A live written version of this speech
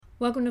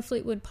Welcome to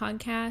Fleetwood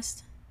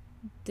Podcast.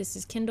 This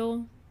is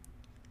Kendall.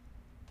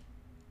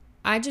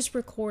 I just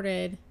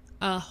recorded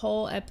a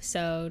whole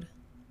episode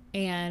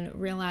and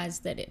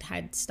realized that it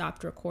had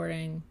stopped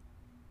recording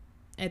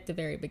at the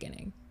very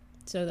beginning.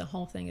 So the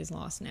whole thing is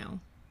lost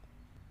now.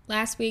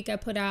 Last week I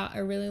put out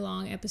a really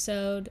long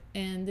episode,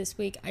 and this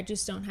week I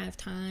just don't have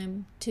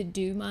time to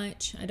do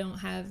much. I don't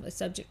have a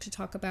subject to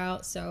talk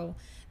about, so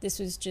this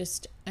was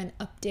just an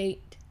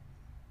update.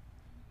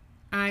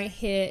 I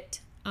hit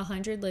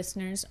 100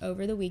 listeners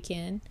over the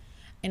weekend,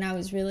 and I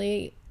was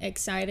really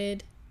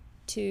excited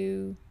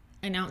to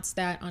announce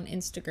that on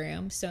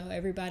Instagram, so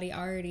everybody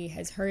already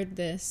has heard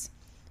this.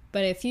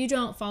 But if you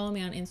don't follow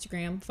me on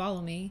Instagram,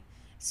 follow me,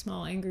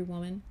 Small Angry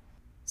Woman.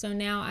 So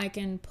now I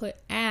can put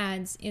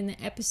ads in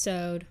the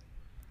episode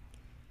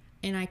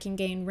and I can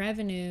gain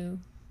revenue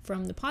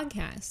from the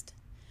podcast.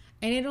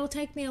 And it'll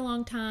take me a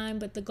long time,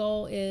 but the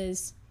goal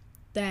is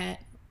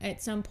that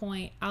at some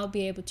point I'll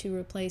be able to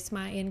replace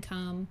my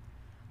income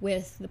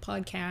with the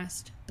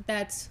podcast. But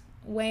that's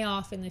way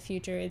off in the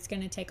future. It's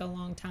going to take a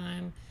long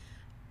time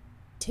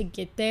to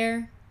get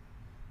there.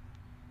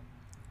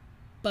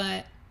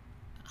 But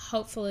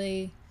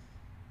hopefully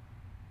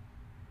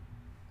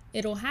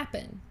it'll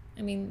happen.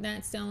 I mean,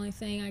 that's the only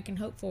thing I can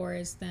hope for,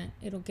 is that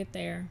it'll get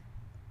there.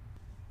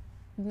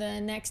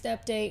 The next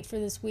update for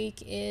this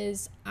week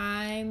is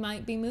I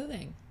might be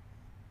moving.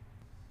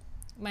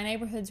 My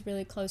neighborhood's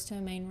really close to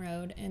a main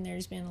road, and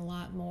there's been a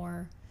lot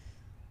more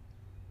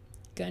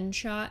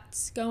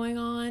gunshots going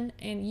on,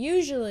 and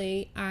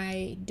usually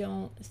I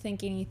don't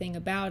think anything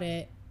about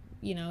it.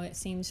 You know, it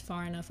seems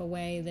far enough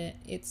away that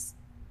it's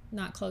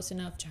not close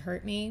enough to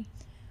hurt me.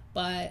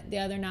 But the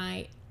other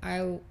night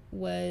I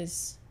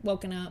was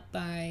woken up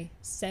by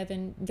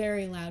 7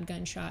 very loud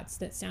gunshots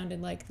that sounded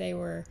like they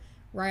were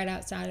right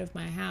outside of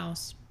my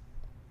house.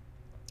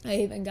 I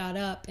even got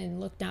up and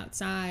looked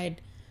outside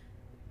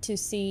to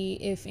see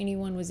if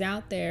anyone was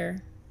out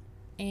there,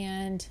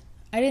 and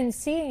I didn't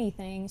see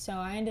anything, so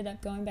I ended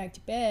up going back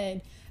to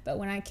bed. But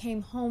when I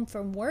came home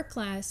from work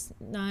last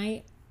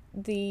night,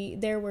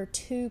 there were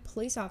 2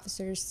 police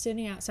officers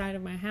sitting outside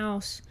of my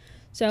house.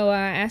 So I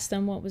asked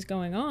them what was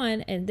going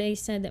on, and they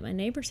said that my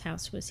neighbor's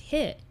house was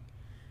hit.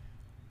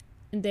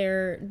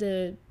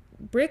 The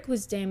brick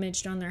was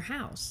damaged on their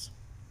house.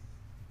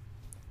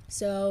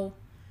 So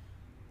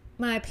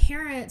my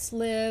parents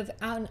live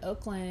out in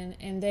Oakland,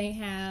 and they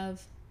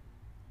have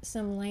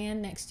some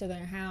land next to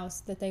their house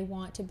that they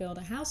want to build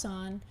a house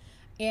on.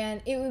 And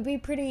it would be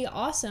pretty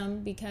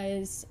awesome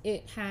because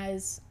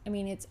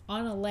it's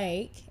on a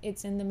lake.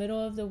 It's in the middle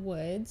of the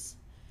woods.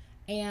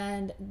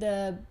 And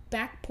the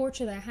back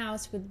porch of the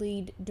house would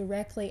lead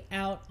directly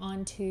out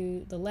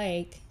onto the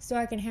lake. So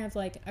I can have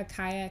like a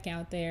kayak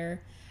out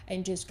there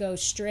and just go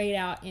straight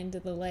out into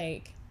the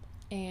lake.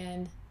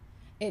 And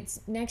it's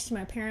next to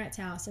my parents'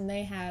 house, and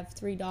they have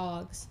 3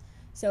 dogs.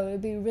 So it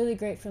would be really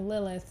great for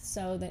Lilith,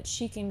 so that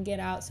she can get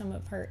out some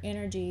of her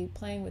energy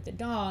playing with the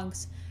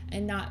dogs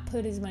and not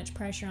put as much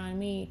pressure on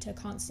me to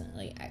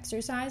constantly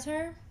exercise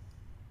her.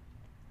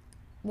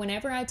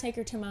 Whenever I take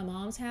her to my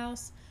mom's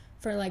house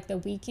for like the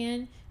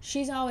weekend,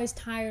 she's always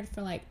tired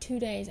for like 2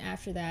 days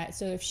after that.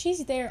 So if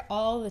she's there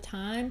all the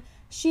time,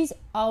 she's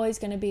always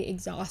going to be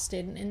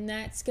exhausted, and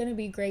that's going to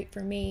be great for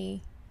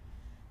me.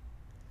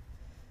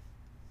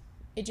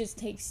 It just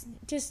takes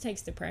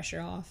the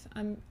pressure off.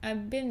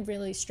 I've been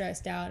really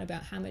stressed out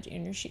about how much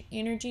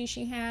energy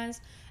she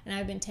has, and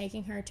I've been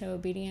taking her to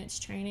obedience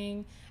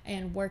training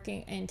and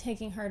working and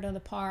taking her to the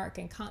park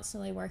and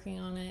constantly working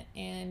on it,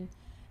 and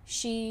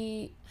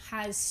she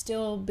has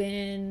still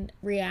been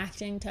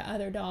reacting to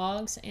other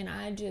dogs, and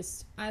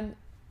I'm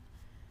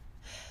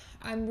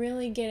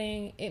really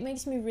it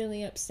makes me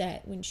really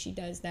upset when she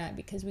does that,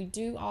 because we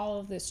do all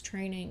of this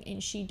training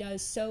and she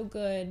does so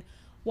good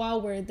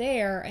while we're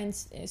there, and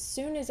as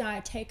soon as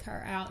I take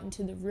her out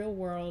into the real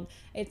world,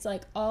 it's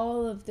like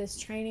all of this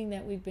training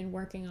that we've been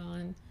working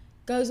on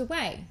goes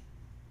away,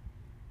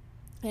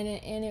 and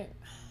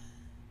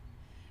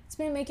it's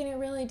been making it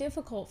really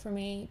difficult for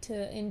me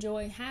to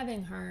enjoy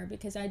having her,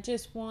 because I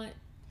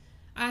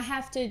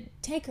have to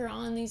take her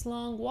on these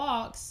long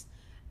walks,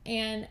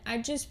 and I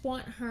just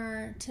want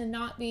her to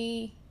not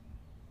be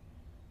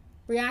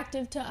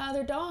reactive to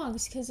other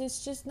dogs, because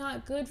it's just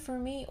not good for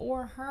me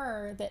or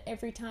her that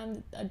every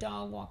time a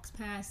dog walks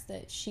past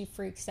that she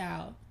freaks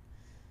out.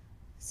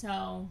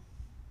 So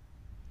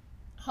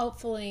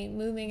hopefully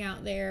moving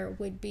out there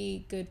would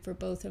be good for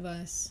both of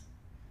us.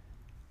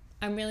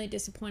 I'm really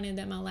disappointed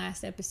that my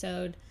last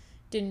episode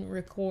didn't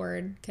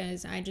record,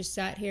 because I just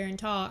sat here and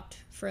talked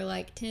for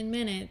like 10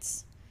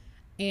 minutes,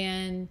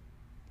 and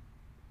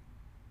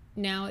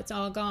now it's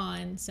all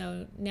gone.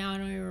 So now I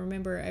don't even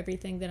remember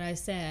everything that I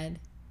said.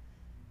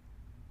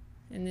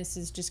 And this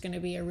is just going to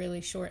be a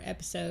really short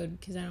episode,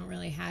 because I don't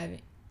really have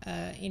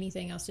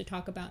anything else to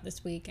talk about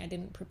this week. I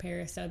didn't prepare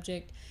a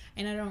subject,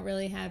 and I don't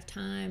really have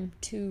time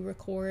to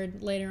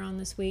record later on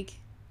this week.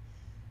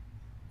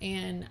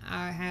 And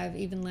I have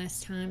even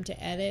less time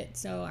to edit,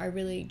 so I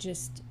really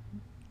just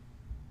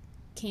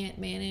can't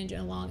manage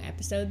a long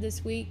episode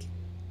this week.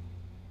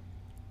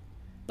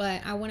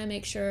 But I want to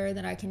make sure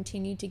that I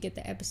continue to get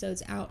the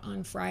episodes out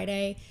on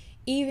Friday,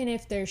 even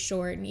if they're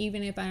short and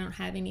even if I don't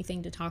have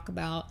anything to talk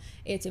about.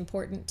 It's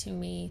important to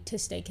me to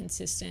stay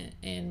consistent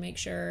and make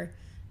sure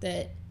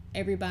that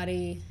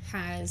everybody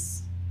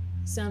has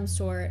some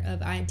sort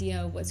of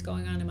idea of what's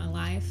going on in my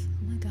life.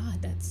 Oh my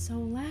God, that's so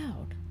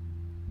loud.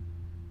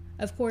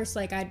 Of course,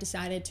 like, I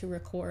decided to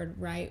record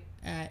right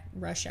at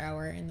rush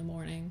hour in the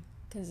morning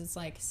because it's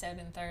like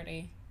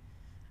 7:30.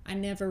 I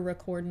never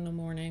record in the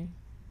morning.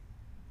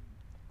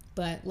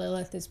 But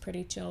Lilith is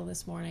pretty chill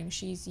this morning.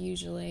 She's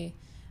usually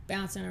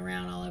bouncing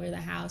around all over the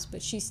house,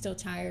 but she's still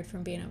tired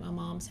from being at my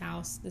mom's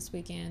house this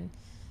weekend.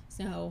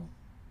 So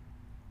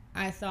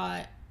I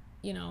thought,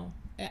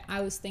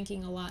 I was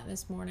thinking a lot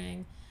this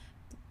morning,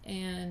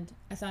 and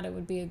I thought it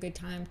would be a good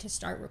time to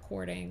start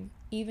recording,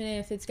 even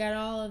if it's got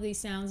all of these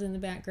sounds in the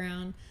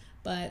background.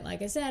 But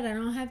like I said, I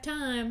don't have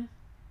time.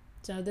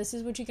 So this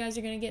is what you guys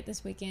are going to get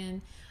this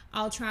weekend.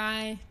 I'll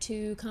try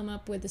to come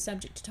up with a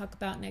subject to talk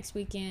about next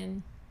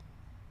weekend.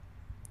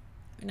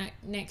 Not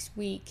next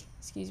week,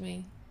 excuse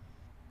me.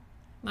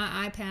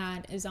 My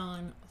iPad is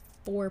on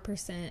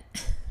 4%.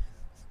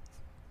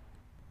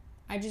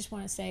 I just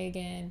want to say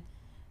again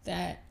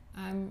that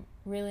I'm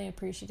really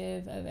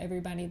appreciative of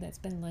everybody that's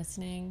been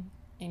listening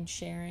and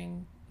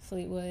sharing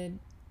Fleetwood.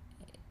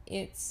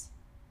 It's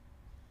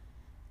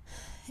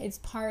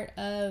part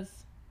of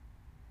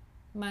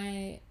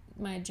my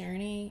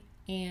journey,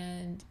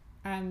 and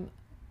I'm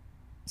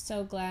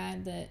so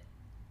glad that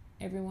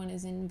everyone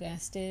is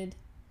invested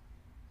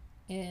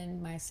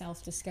in my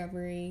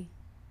self-discovery,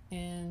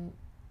 and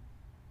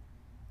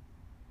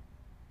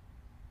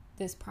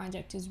this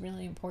project is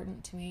really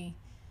important to me,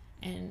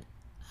 and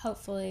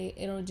hopefully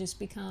it'll just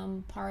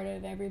become part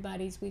of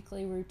everybody's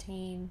weekly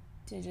routine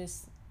to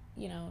just,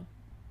 to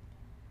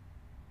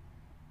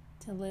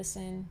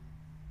listen,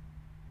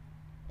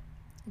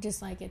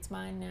 just like it's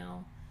mine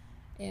now.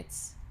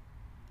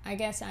 I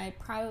guess I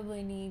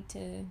probably need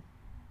to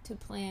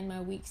plan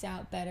my weeks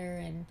out better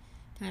and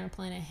kind of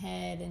plan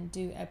ahead and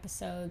do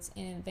episodes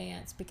in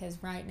advance,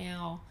 because right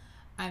now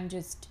I'm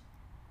just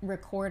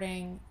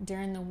recording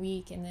during the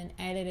week and then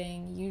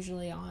editing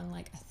usually on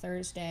like a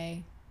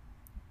Thursday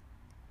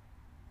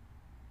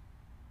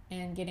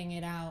and getting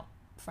it out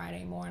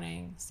Friday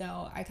morning.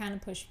 So I kind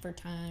of push for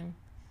time.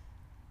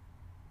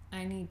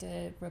 I need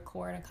to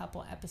record a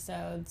couple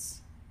episodes,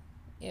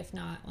 if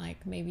not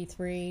like maybe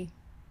 3,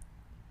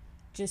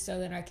 just so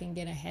that I can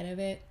get ahead of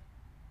it.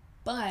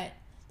 But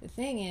the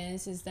thing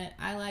is that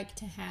I like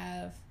to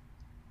have,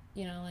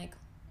 like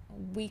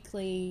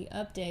weekly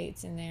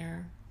updates in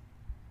there.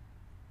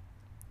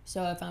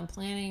 So if I'm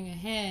planning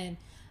ahead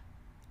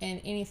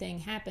and anything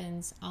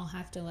happens, I'll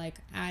have to like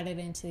add it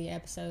into the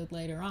episode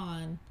later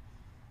on.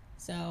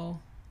 So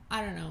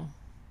I don't know.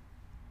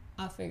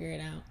 I'll figure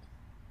it out.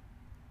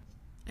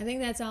 I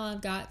think that's all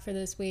I've got for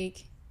this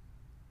week.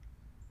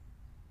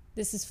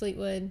 This is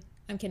Fleetwood.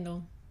 I'm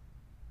Kendall.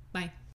 Bye.